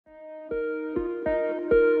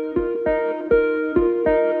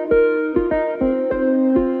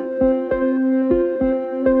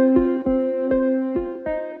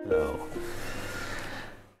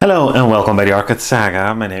the Orchid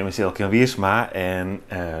Saga. My name is ELHO Brussel, and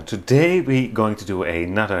today we're going to do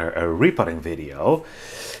another repotting video,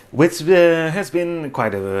 which has been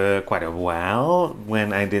quite a while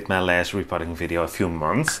when I did my last repotting video, a few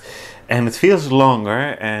months, and it feels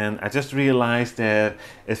longer. And I just realized that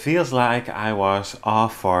it feels like I was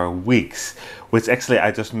off for weeks, which actually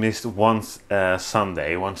I just missed one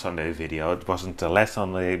Sunday video. It wasn't the last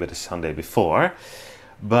Sunday, but the Sunday before.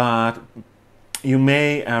 But you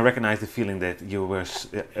may recognize the feeling that you were,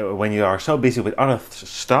 when you are so busy with other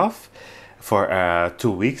stuff for 2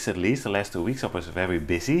 weeks at least, the last 2 weeks I was very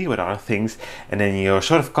busy with other things, and then you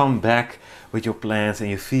sort of come back with your plans and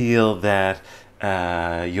you feel that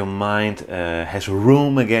your mind has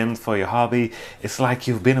room again for your hobby. It's like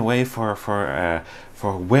you've been away for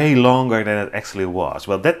way longer than it actually was.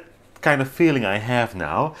 Well, that kind of feeling I have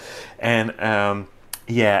now, and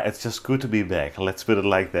yeah, it's just good to be back, let's put it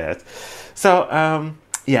like that. So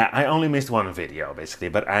yeah, I only missed one video basically,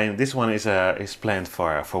 but this one is planned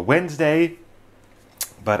for Wednesday.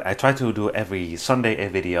 But I try to do every Sunday a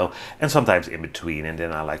video, and sometimes in between, and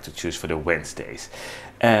then I like to choose for the Wednesdays,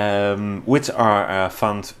 which are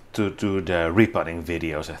fun to do the repotting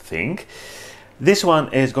videos, I think. This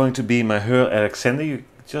one is going to be my Herr Alexandre. You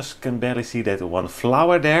just can barely see that one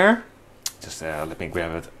flower there. Just let me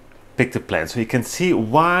grab it. Pick the plant so you can see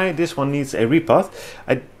why this one needs a repot.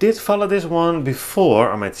 I did follow this one before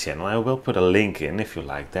on my channel. I will put a link in if you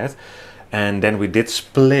like that. And then we did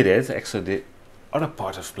split it. Actually, the other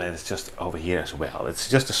part of the plant is just over here as well. It's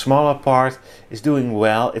just a smaller part. It's doing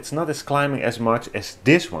well. It's not as climbing as much as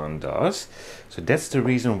this one does. So that's the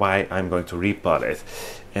reason why I'm going to repot it.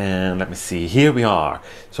 And let me see, here we are.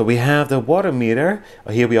 So we have the Watermeter.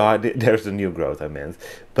 Oh, here we are, there's the new growth I meant.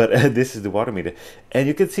 But this is the Watermeter. And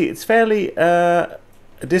you can see it's fairly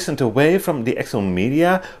distant away from the actual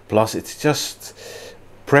media. Plus it's just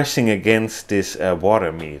pressing against this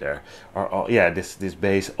Watermeter. Or yeah, this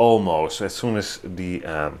base almost. So as soon as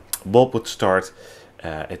the bulb would start,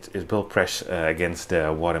 it will press against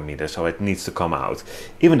the Watermeter, so it needs to come out.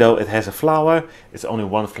 Even though it has a flower, it's only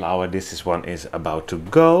one flower. This one is about to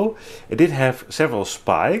go. It did have several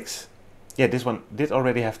spikes. Yeah, this one did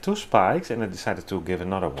already have 2 spikes, and I decided to give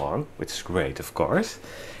another one, which is great, of course.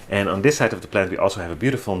 And on this side of the plant we also have a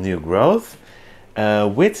beautiful new growth,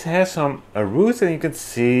 which has some roots, and you can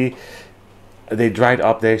see they dried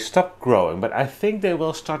up, they stopped growing, but I think they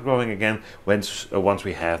will start growing again once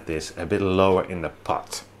we have this a bit lower in the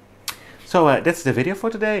pot. So that's the video for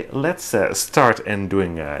today. Let's start and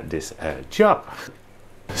doing this job.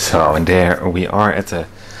 So, and there we are at the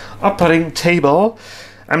uppotting table.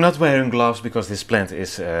 I'm not wearing gloves because this plant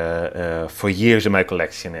is for years in my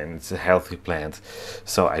collection, and it's a healthy plant,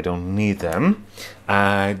 so I don't need them.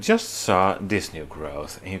 I just saw this new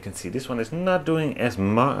growth, and you can see this one is not doing as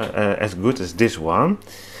good as this one.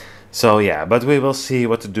 So yeah, but we will see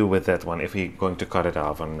what to do with that one, if we're going to cut it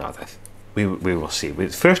off or not. We will see. We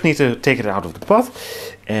first need to take it out of the pot,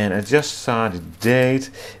 and I just saw the date.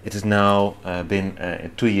 It has now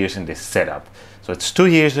been 2 years in this setup. So it's 2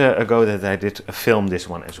 years ago that I did film this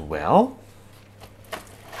one as well.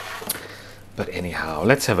 But anyhow,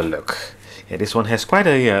 let's have a look. Yeah, this one has quite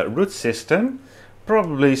a root system.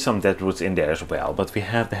 Probably some dead roots in there as well. But we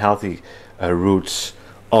have the healthy roots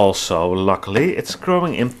also, luckily. It's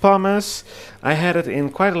growing in Pumice. I had it in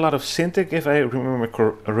quite a lot of Syntic, if I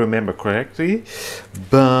remember correctly.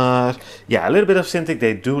 But yeah, a little bit of Syntic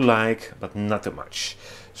they do like, but not too much.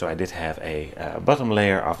 So I did have a bottom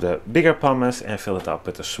layer of the bigger Pumice and filled it up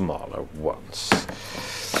with the smaller ones.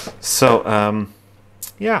 So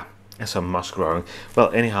yeah, and some moss growing.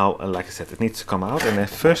 Well, anyhow, like I said, it needs to come out, and I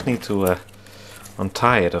first need to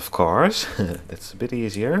untie it, of course. That's a bit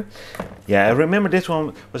easier. Yeah, I remember this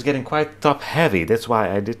one was getting quite top heavy. That's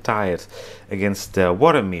why I did tie it against the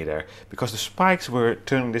Watermeter, because the spikes were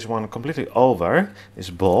turning this one completely over, this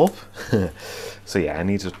bulb. So yeah, I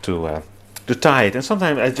needed to tie it, and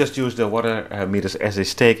sometimes I just use the water meters as a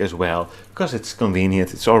stake as well, because it's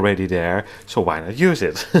convenient, it's already there, so why not use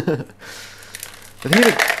it? But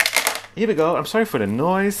here we go. I'm sorry for the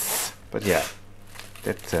noise, but yeah,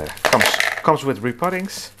 that comes with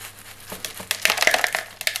repottings.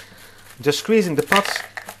 Just squeezing the pot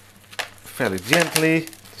fairly gently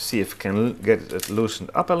to see if we can get it loosened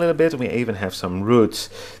up a little bit. We even have some roots.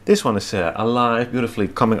 This one is alive, beautifully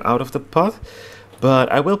coming out of the pot.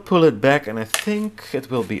 But I will pull it back, and I think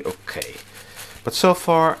it will be okay. But so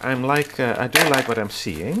far, I do like what I'm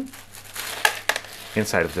seeing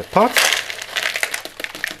inside of the pot.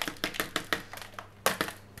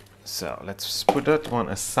 So let's put that one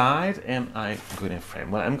aside. Am I good in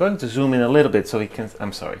frame? Well, I'm going to zoom in a little bit so we can,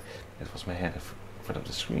 I'm sorry, that was my head in front of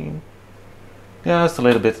the screen. just a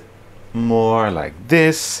little bit more like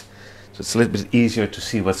this, so it's a little bit easier to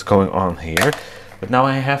see what's going on here. But now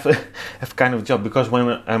I have have kind of a job, because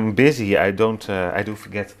when I'm busy I do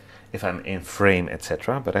forget if I'm in frame,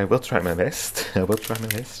 etc. But I will try my best. I will try my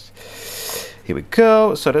best. Here we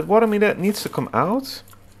go. So that water meter needs to come out.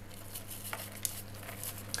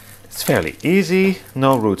 It's fairly easy,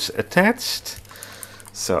 no roots attached,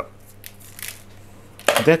 so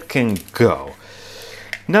that can go.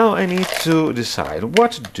 Now I need to decide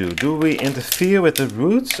what to do. Do we interfere with the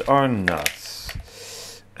roots or not?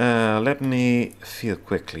 Let me feel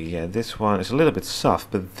quickly. Yeah, this one is a little bit soft,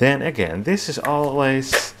 but then again, this is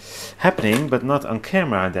always happening, but not on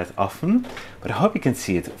camera that often. But I hope you can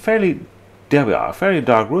see it. There we are, very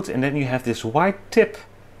dark roots, and then you have this white tip.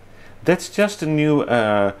 That's just a new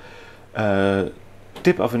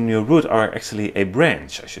tip of a new root, or actually a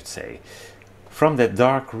branch, I should say, from that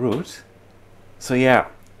dark root. So yeah,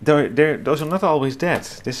 those are not always dead.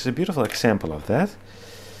 This is a beautiful example of that.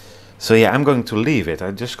 So yeah, I'm going to leave it.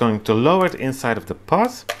 I'm just going to lower it inside of the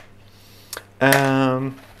pot.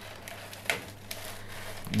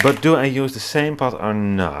 But do I use the same pot or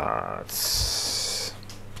not?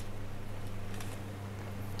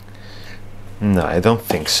 No, I don't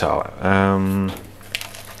think so.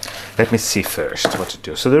 Let me see first what to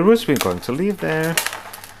do. So the roots we're going to leave there.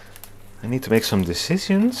 I need to make some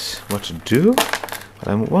decisions what to do. But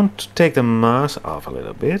I want to take the mass off a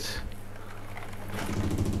little bit,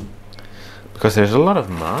 because there's a lot of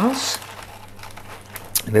mass.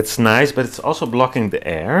 And it's nice, but it's also blocking the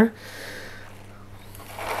air.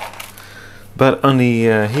 But on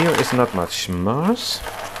the here is not much mass.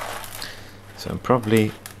 So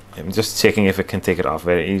I'm just checking if I can take it off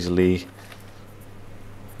very easily.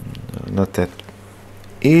 No, not that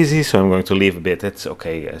easy, so I'm going to leave a bit. That's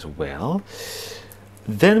okay as well.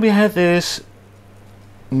 Then we have this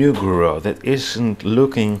new growth that isn't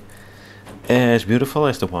looking as beautiful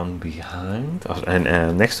as the one behind,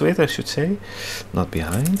 and next to it, I should say, not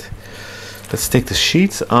behind. Let's take the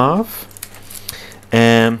sheets off.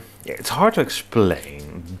 Yeah, it's hard to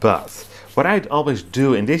explain, but what I always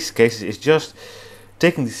do in these cases is just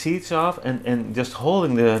taking the seeds off and just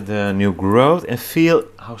holding the new growth and feel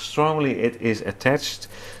how strongly it is attached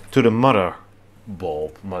to the mother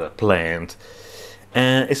bulb, mother plant.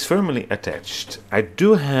 And it's firmly attached. I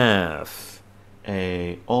do have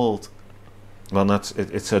a old, well,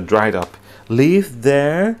 it's a dried up leaf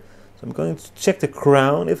there. So I'm going to check the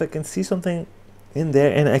crown if I can see something in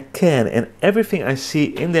there, and I can. And everything I see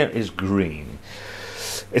in there is green.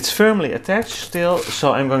 It's firmly attached still,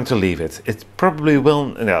 so I'm going to leave it. It probably will,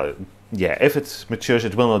 no, yeah, if it matures,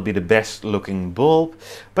 it will not be the best looking bulb,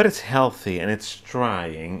 but it's healthy and it's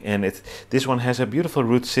trying. And this one has a beautiful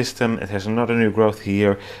root system. It has another new growth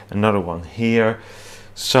here, another one here.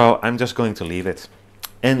 So I'm just going to leave it,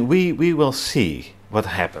 and we will see what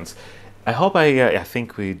happens. I hope I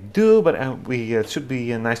think we do, but it should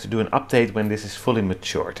be nice to do an update when this is fully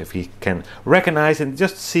matured, if we can recognize and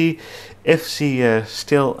just see if she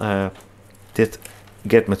still did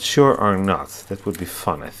get mature or not. That would be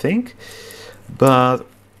fun, I think. But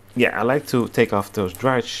yeah, I like to take off those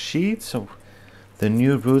dried sheets so the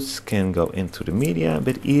new roots can go into the media a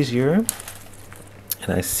bit easier. And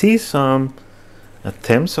I see some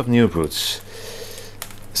attempts of new roots.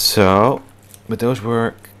 So, but those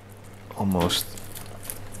were almost,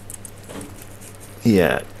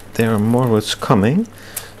 yeah, there are more roots coming,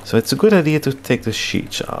 so it's a good idea to take the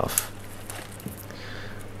sheets off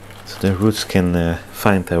so the roots can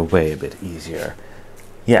find their way a bit easier.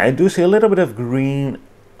 Yeah, I do see a little bit of green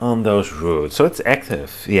on those roots, so it's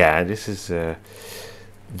active. Yeah, this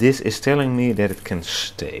is telling me that it can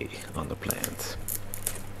stay on the plant.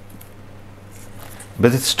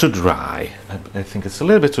 But it's too dry. I think it's a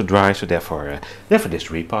little bit too dry, so therefore this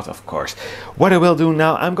repot, of course. What I will do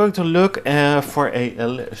now, I'm going to look for a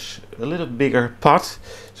little bigger pot,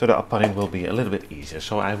 so the uppotting will be a little bit easier.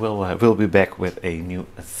 So I will be back with a new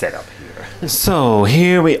setup here. So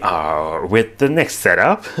here we are with the next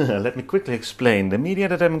setup. Let me quickly explain the media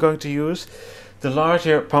that I'm going to use. The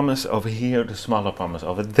larger pumice over here, the smaller pumice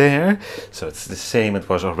over there. So it's the same it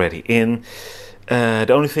was already in.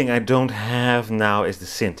 The only thing I don't have now is the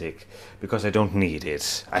Syntic, because I don't need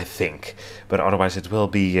it, I think. But otherwise it will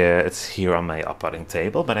be, it's here on my uppotting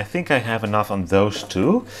table, but I think I have enough on those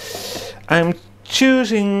two. I'm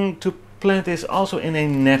choosing to plant this also in a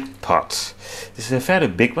net pot. This is a fairly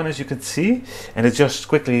big one, as you can see, and I just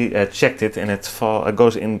quickly checked it, and it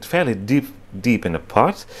goes in fairly deep in the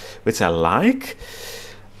pot, which I like.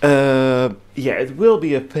 Yeah, it will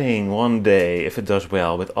be a pain one day if it does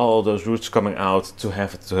well with all those roots coming out to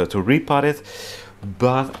have it to repot it,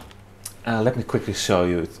 but let me quickly show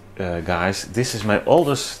you, guys. This is my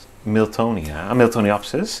oldest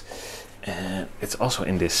Miltoniopsis, and it's also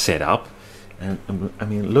in this setup. And I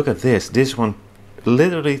mean, look at this. This one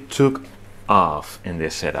literally took off in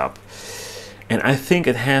this setup, and I think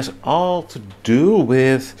it has all to do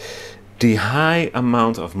with the high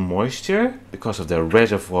amount of moisture because of the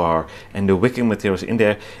reservoir and the wicking materials in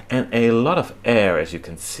there, and a lot of air. As you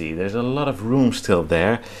can see, there's a lot of room still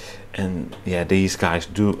there, and yeah, these guys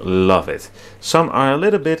do love it. Some are a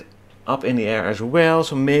little bit up in the air as well,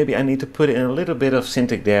 so maybe I need to put in a little bit of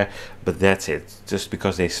Syntic there, but that's it, just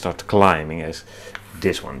because they start climbing as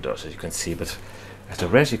this one does, as you can see. But as the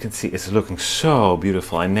rest, you can see it's looking so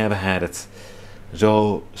beautiful. I never had it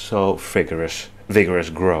so vigorous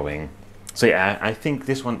growing. So yeah, I think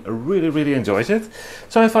this one really enjoys it.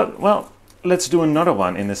 So I thought, well, let's do another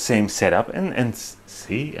one in the same setup and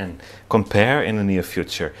see and compare in the near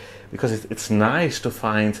future, because it's nice to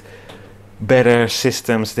find better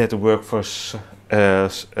systems that work for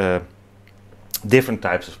different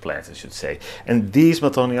types of plants, I should say. And these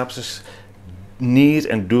Miltoniopsis need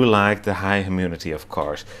and do like the high humidity, of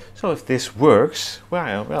course. So if this works,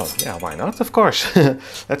 well, yeah, why not? Of course.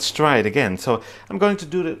 Let's try it again. So I'm going to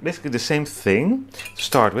do basically the same thing to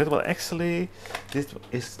start with. Well, actually, this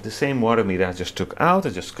is the same water meter I just took out. I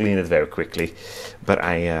just cleaned it very quickly, but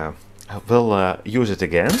I will use it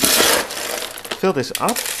again. Fill this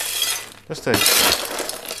up. Just a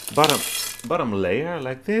bottom layer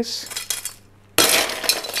like this.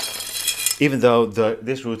 Even though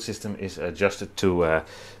this root system is adjusted to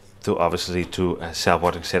obviously to a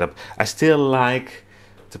self-watering setup, I still like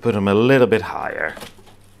to put them a little bit higher.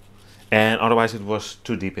 And otherwise it was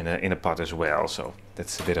too deep in a pot as well, so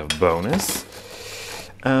that's a bit of a bonus.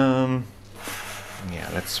 Yeah,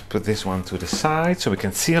 let's put this one to the side so we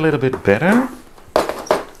can see a little bit better.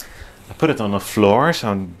 I put it on the floor,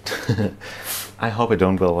 so I hope I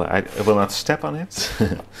will not step on it.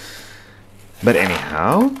 But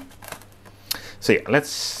anyhow. So yeah, let's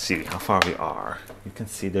see how far we are. You can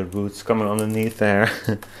see the roots coming underneath there.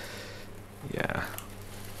 Yeah.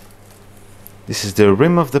 This is the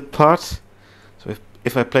rim of the pot. So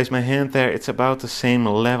if I place my hand there, it's about the same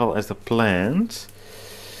level as the plant.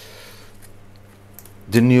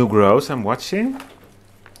 The new growth I'm watching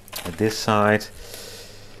at this side.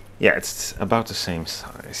 Yeah, it's about the same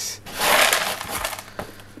size.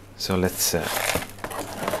 So let's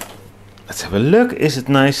have a look. Is it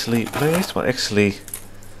nicely placed? Well, actually,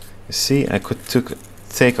 you see, I could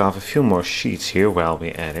take off a few more sheets here while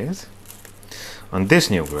we add it on this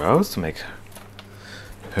new growth to make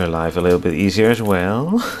her life a little bit easier as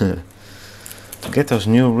well. To get those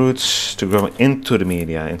new roots to grow into the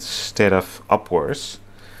media instead of upwards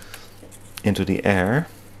into the air.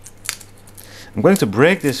 I'm going to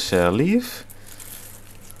break this leaf.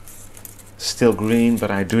 Still green, but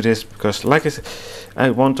I do this because, like I said, I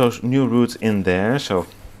want those new roots in there, so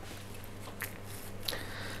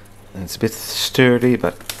it's a bit sturdy,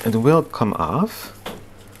 but it will come off.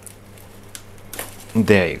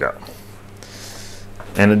 There you go.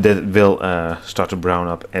 And that will start to brown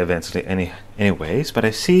up eventually anyways, but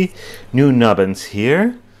I see new nubbins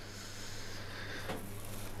here.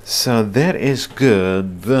 So that is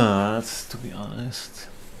good, but to be honest,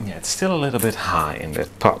 yeah, it's still a little bit high in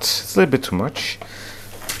that pot. It's a little bit too much.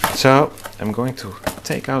 So I'm going to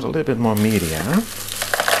take out a little bit more media.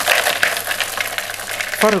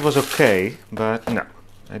 Thought it was okay, but no,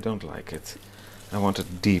 I don't like it. I want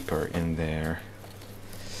it deeper in there.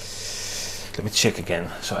 Let me check again.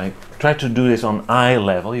 So I tried to do this on eye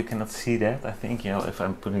level. You cannot see that, I think, you know, if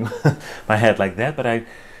I'm putting my head like that, but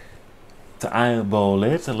to eyeball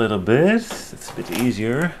it a little bit. It's a bit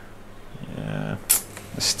easier. Yeah.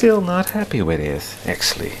 Still not happy with it,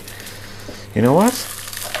 actually. You know what?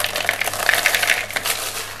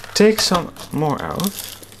 Take some more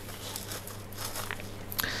out.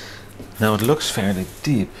 Now it looks fairly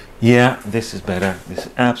deep. Yeah, this is better. This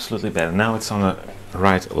is absolutely better. Now it's on the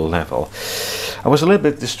right level. I was a little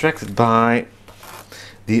bit distracted by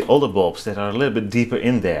the older bulbs that are a little bit deeper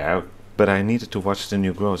in there, but I needed to watch the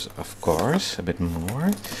new growth, of course, a bit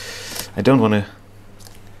more. I don't want to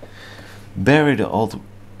bury the old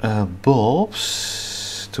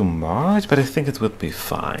bulbs too much, but I think it would be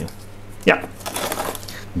fine. Yeah,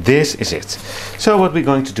 this is it. So what we're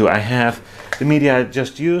going to do, I have the media I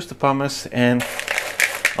just used, the pumice, and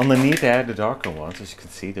underneath there, the darker ones, as you can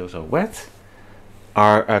see, those are wet,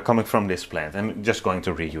 are coming from this plant. I'm just going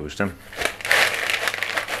to reuse them.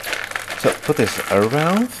 So put this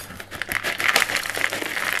around.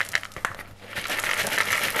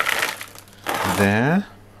 There,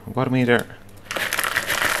 water meter,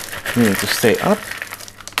 you need to stay up.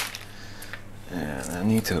 And I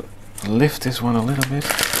need to lift this one a little bit.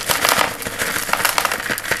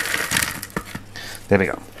 There we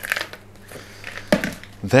go.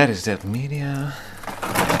 That is that media.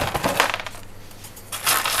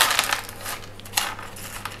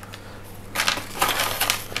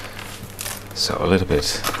 So a little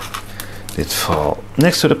bit did fall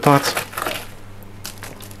next to the pot.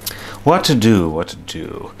 What to do?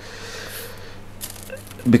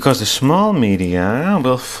 Because the small media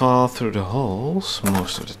will fall through the holes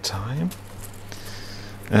most of the time.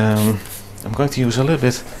 I'm going to use a little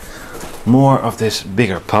bit more of this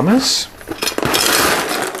bigger pumice.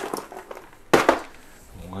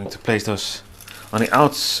 I'm going to place those on the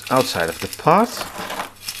outside of the pot.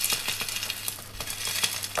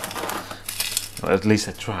 Well, at least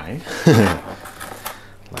I try.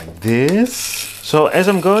 Like this. So as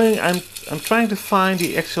I'm going, I'm trying to find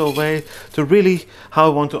the actual way to really how I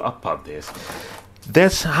want to uppot this.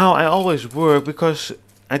 That's how I always work, because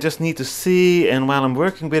I just need to see, and while I'm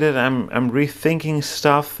working with it, I'm rethinking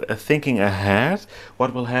stuff, thinking ahead.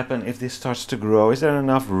 What will happen if this starts to grow? Is there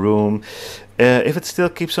enough room? If it still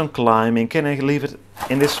keeps on climbing, can I leave it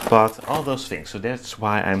in this spot? All those things. So that's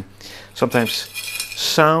why I'm sometimes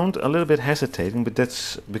sound a little bit hesitating, but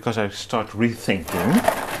that's because I start rethinking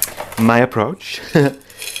my approach.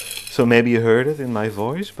 So maybe you heard it in my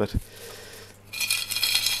voice, but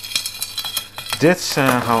that's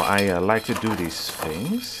how I like to do these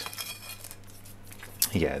things.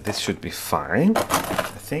 Yeah, this should be fine,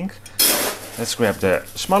 I think. Let's grab the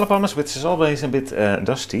smaller pumice, which is always a bit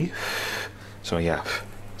dusty. So yeah,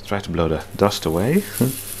 try to blow the dust away.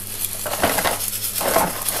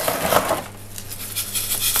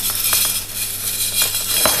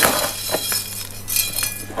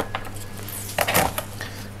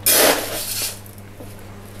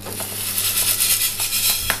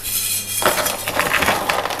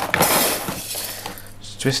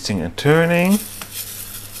 Twisting and turning.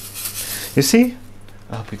 You see?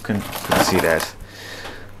 I hope you can see that.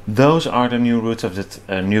 Those are the new roots of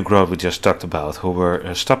that new growth we just talked about, who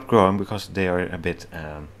were stopped growing because they are a bit,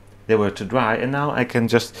 they were too dry, and now I can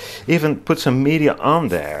just even put some media on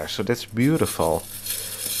there. So that's beautiful.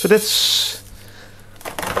 So that's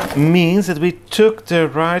means that we took the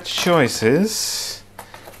right choices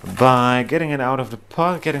by getting it out of the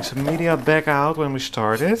pot, getting some media back out when we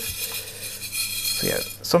started. So yeah,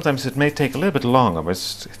 sometimes it may take a little bit longer, but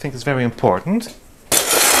I think it's very important.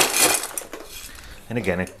 And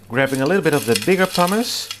again, grabbing a little bit of the bigger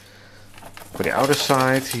pumice for the outer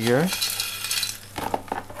side here.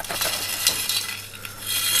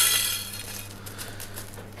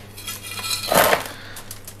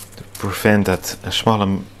 To prevent that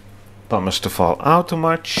smaller pumice to fall out too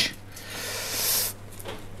much.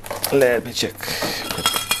 Let me check.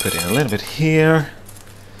 Put in a little bit here.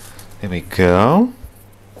 There we go.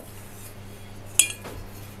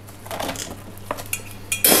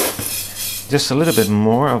 Just a little bit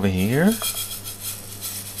more over here.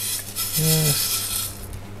 Yes.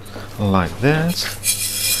 Like that.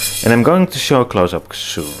 And I'm going to show a close-up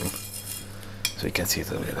soon. So you can see it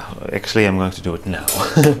a little. Actually, I'm going to do it now.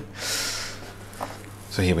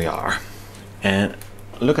 So here we are. And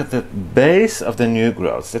look at the base of the new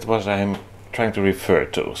growth. That's what I'm trying to refer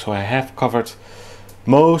to. So I have covered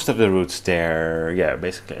most of the roots there, yeah,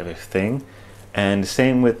 basically everything. And the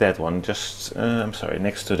same with that one, just, I'm sorry,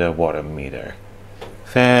 next to the Watermeter.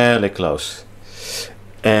 Fairly close.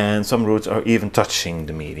 And some roots are even touching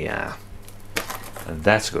the media. And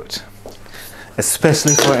that's good.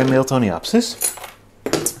 Especially for a Miltoniopsis.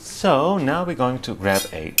 So now we're going to grab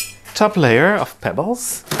a top layer of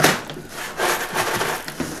pebbles.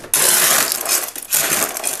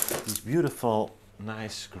 These beautiful,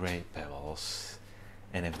 nice gray pebbles.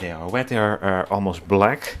 And if they are wet, they are almost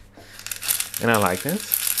black. And I like it.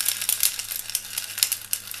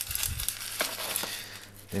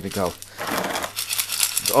 There we go.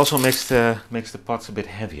 It also makes the pots a bit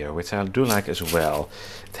heavier, which I do like as well.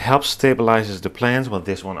 It helps stabilizes the plants. Well,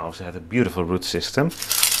 this one also has a beautiful root system.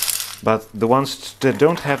 But the ones that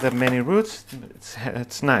don't have that many roots,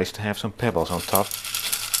 it's nice to have some pebbles on top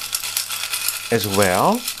as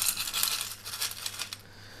well.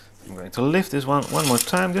 I'm going to lift this one more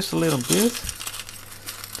time, just a little bit.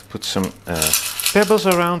 Put some pebbles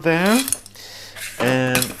around there.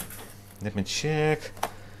 And let me check.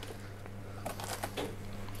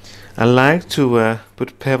 I like to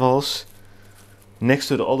put pebbles next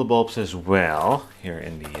to all the bulbs as well. Here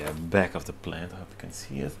in the back of the plant, I hope you can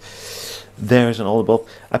see it. There's an older bulb.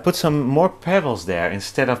 I put some more pebbles there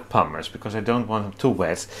instead of pumice because I don't want them too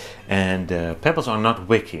wet, and pebbles are not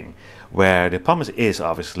wicking where the pumice is,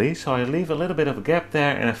 obviously, so I leave a little bit of a gap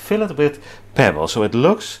there and I fill it with pebbles, so it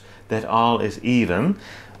looks that all is even,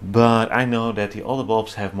 but I know that the older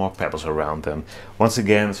bulbs have more pebbles around them, once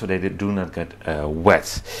again, so they do not get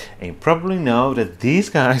wet. And you probably know that these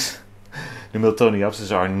guys, the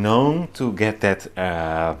Miltoniopsis, are known to get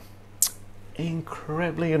that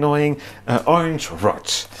incredibly annoying orange rot.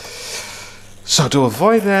 So to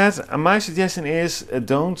avoid that, my suggestion is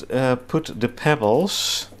don't put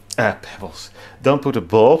the don't put the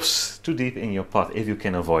bulbs too deep in your pot if you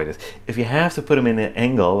can avoid it. If you have to put them in an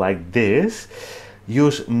angle like this,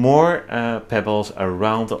 use more pebbles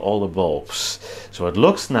around all the bulbs. So it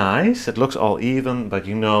looks nice, it looks all even, but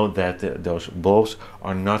you know that those bulbs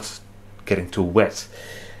are not getting too wet.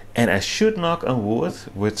 And I should knock on wood,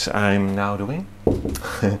 which I'm now doing.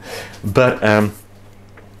 But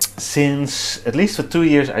since at least for 2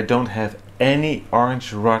 years I don't have any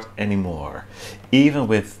orange rot anymore, even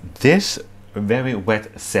with this very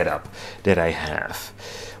wet setup that I have.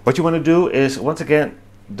 What you want to do is, once again,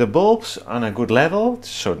 the bulbs on a good level,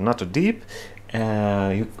 so not too deep.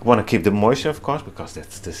 You want to keep the moisture, of course, because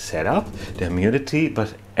that's the setup, the humidity,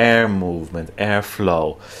 but air movement, air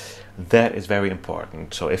flow, that is very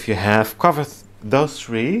important. So if you have covered those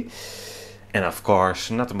three, and of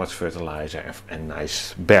course not too much fertilizer and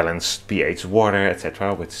nice balanced pH water,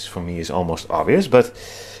 etc., which for me is almost obvious, but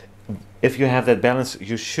if you have that balance,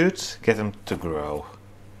 you should get them to grow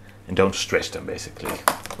and don't stress them, basically.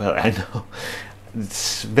 Well, I know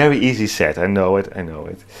it's very easy said, I know it,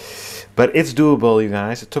 but it's doable, you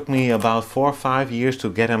guys. It took me about 4 or 5 years to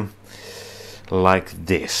get them like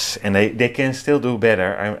this, and they can still do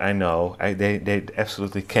better. I know they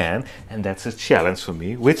absolutely can, and that's a challenge for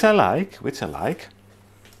me, which I like.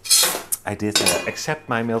 I did accept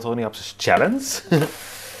my Miltoniopsis challenge.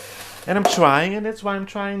 And I'm trying, and that's why I'm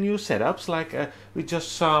trying new setups. Like we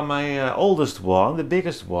just saw my oldest one, the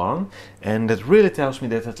biggest one, and that really tells me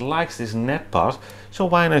that it likes this net pot, so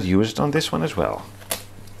why not use it on this one as well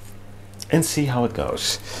and see how it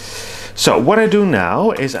goes. So what I do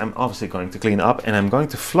now is I'm obviously going to clean up, and I'm going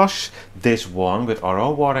to flush this one with RO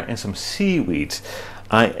water and some seaweed.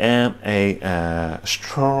 I am a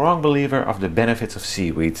strong believer of the benefits of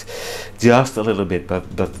seaweed, just a little bit, but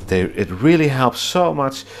it really helps so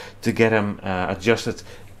much to get them adjusted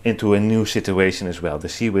into a new situation as well. The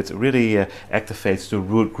seaweed really activates the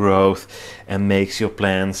root growth and makes your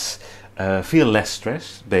plants feel less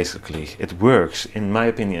stressed, basically. It works, in my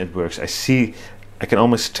opinion it works. I can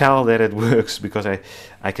almost tell that it works because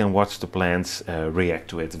I can watch the plants react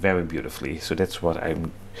to it very beautifully. So that's what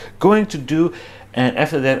I'm going to do, and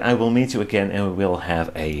after that I will meet you again and we will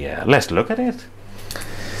have a last look at it.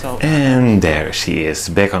 And there she is,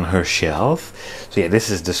 back on her shelf. So yeah, this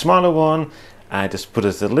is the smaller one. I just put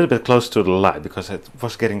it a little bit close to the light because it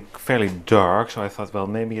was getting fairly dark, so I thought, well,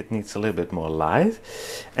 maybe it needs a little bit more light.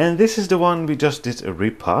 And this is the one we just did a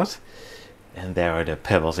repot. And there are the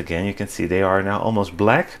pebbles again. You can see they are now almost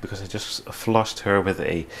black because I just flushed her with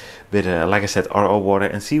like I said, RO water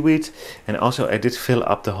and seaweed. And also I did fill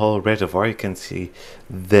up the whole reservoir. You can see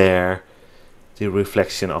there the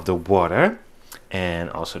reflection of the water, and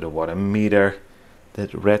also the water meter,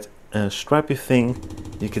 that red stripy thing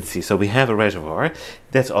you can see. So we have a reservoir.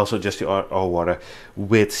 That's also just the RO water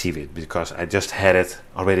with seaweed because I just had it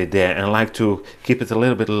already there, and I like to keep it a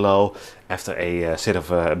little bit low after a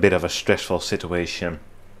bit of a stressful situation.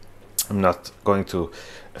 I'm not going to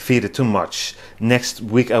feed it too much. Next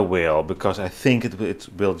week I will, because I think it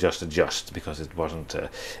will just adjust, because it wasn't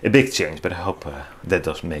a big change, but I hope that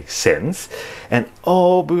does make sense. And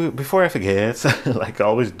before I forget, like I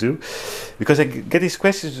always do, because I get these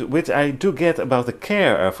questions which I do get about the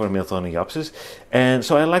care for Miltoniopsis, and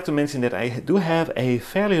so I like to mention that I do have a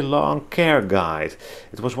fairly long care guide.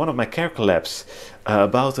 It was one of my care collabs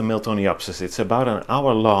about the Miltoniopsis. It's about an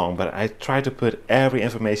hour long, but I try to put every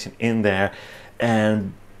information in there.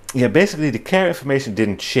 And yeah, basically the care information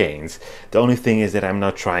didn't change. The only thing is that I'm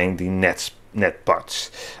now trying the net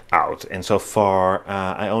pots out, and so far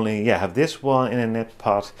I only have this one in a net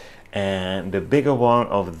pot, and the bigger one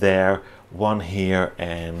over there, one here,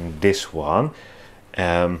 and this one.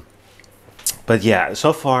 But yeah,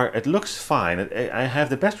 so far it looks fine. I have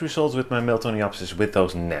the best results with my Miltoniopsis with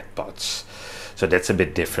those net pots. So that's a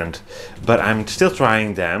bit different, but I'm still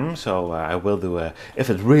trying them. So I will do if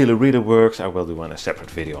it really works, I will do a separate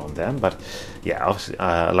video on them. But yeah, obviously,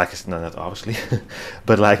 like I said, not obviously,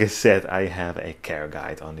 but like I said, I have a care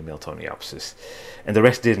guide on the Miltoniopsis, and the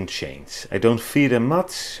rest didn't change. I don't feed them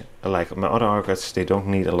much. Like my other orchids, they don't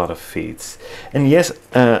need a lot of feeds. And yes,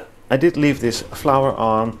 I did leave this flower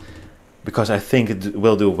on because I think it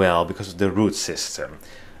will do well because of the root system.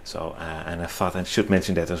 So, and I thought I should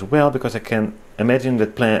mention that as well, because I can imagine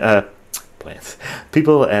that plants,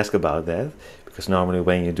 people ask about that, because normally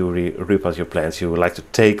when you do repot your plants, you would like to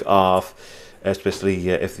take off, especially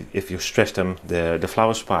if you stretch them, the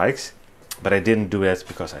flower spikes. But I didn't do that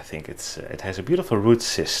because I think it has a beautiful root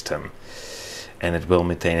system, and it will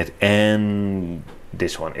maintain it. And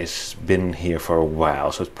this one is been here for a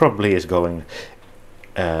while, so it probably is going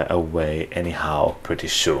away anyhow pretty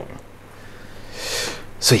soon.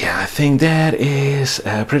 So yeah, I think that is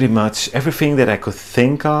pretty much everything that I could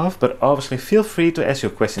think of, but obviously feel free to ask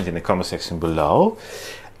your questions in the comment section below.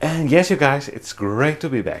 And yes, you guys, it's great to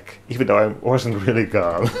be back, even though I wasn't really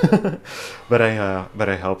gone. but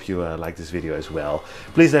I hope you like this video as well.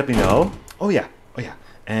 Please let me know. Oh yeah,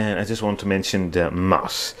 and I just want to mention the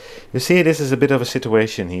moss. You see, this is a bit of a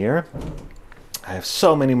situation here. I have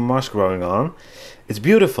so many moss growing on. It's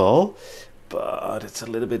beautiful, but it's a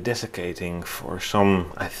little bit desiccating for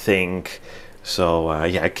some, I think. So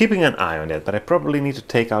yeah, keeping an eye on that, but I probably need to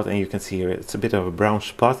take out, and you can see here it's a bit of a brown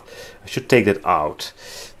spot. I should take that out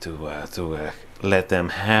to let them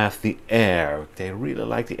have the air. They really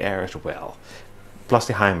like the air as well, plus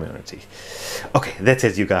the high immunity. Okay, that's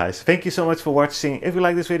it, you guys. Thank you so much for watching. If you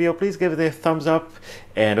like this video, please give it a thumbs up,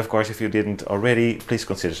 and of course, if you didn't already, please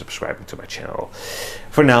consider subscribing to my channel.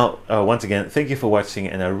 For now, once again, thank you for watching,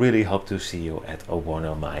 and I really hope to see you at one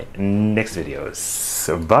of my next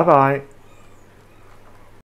videos. Bye bye.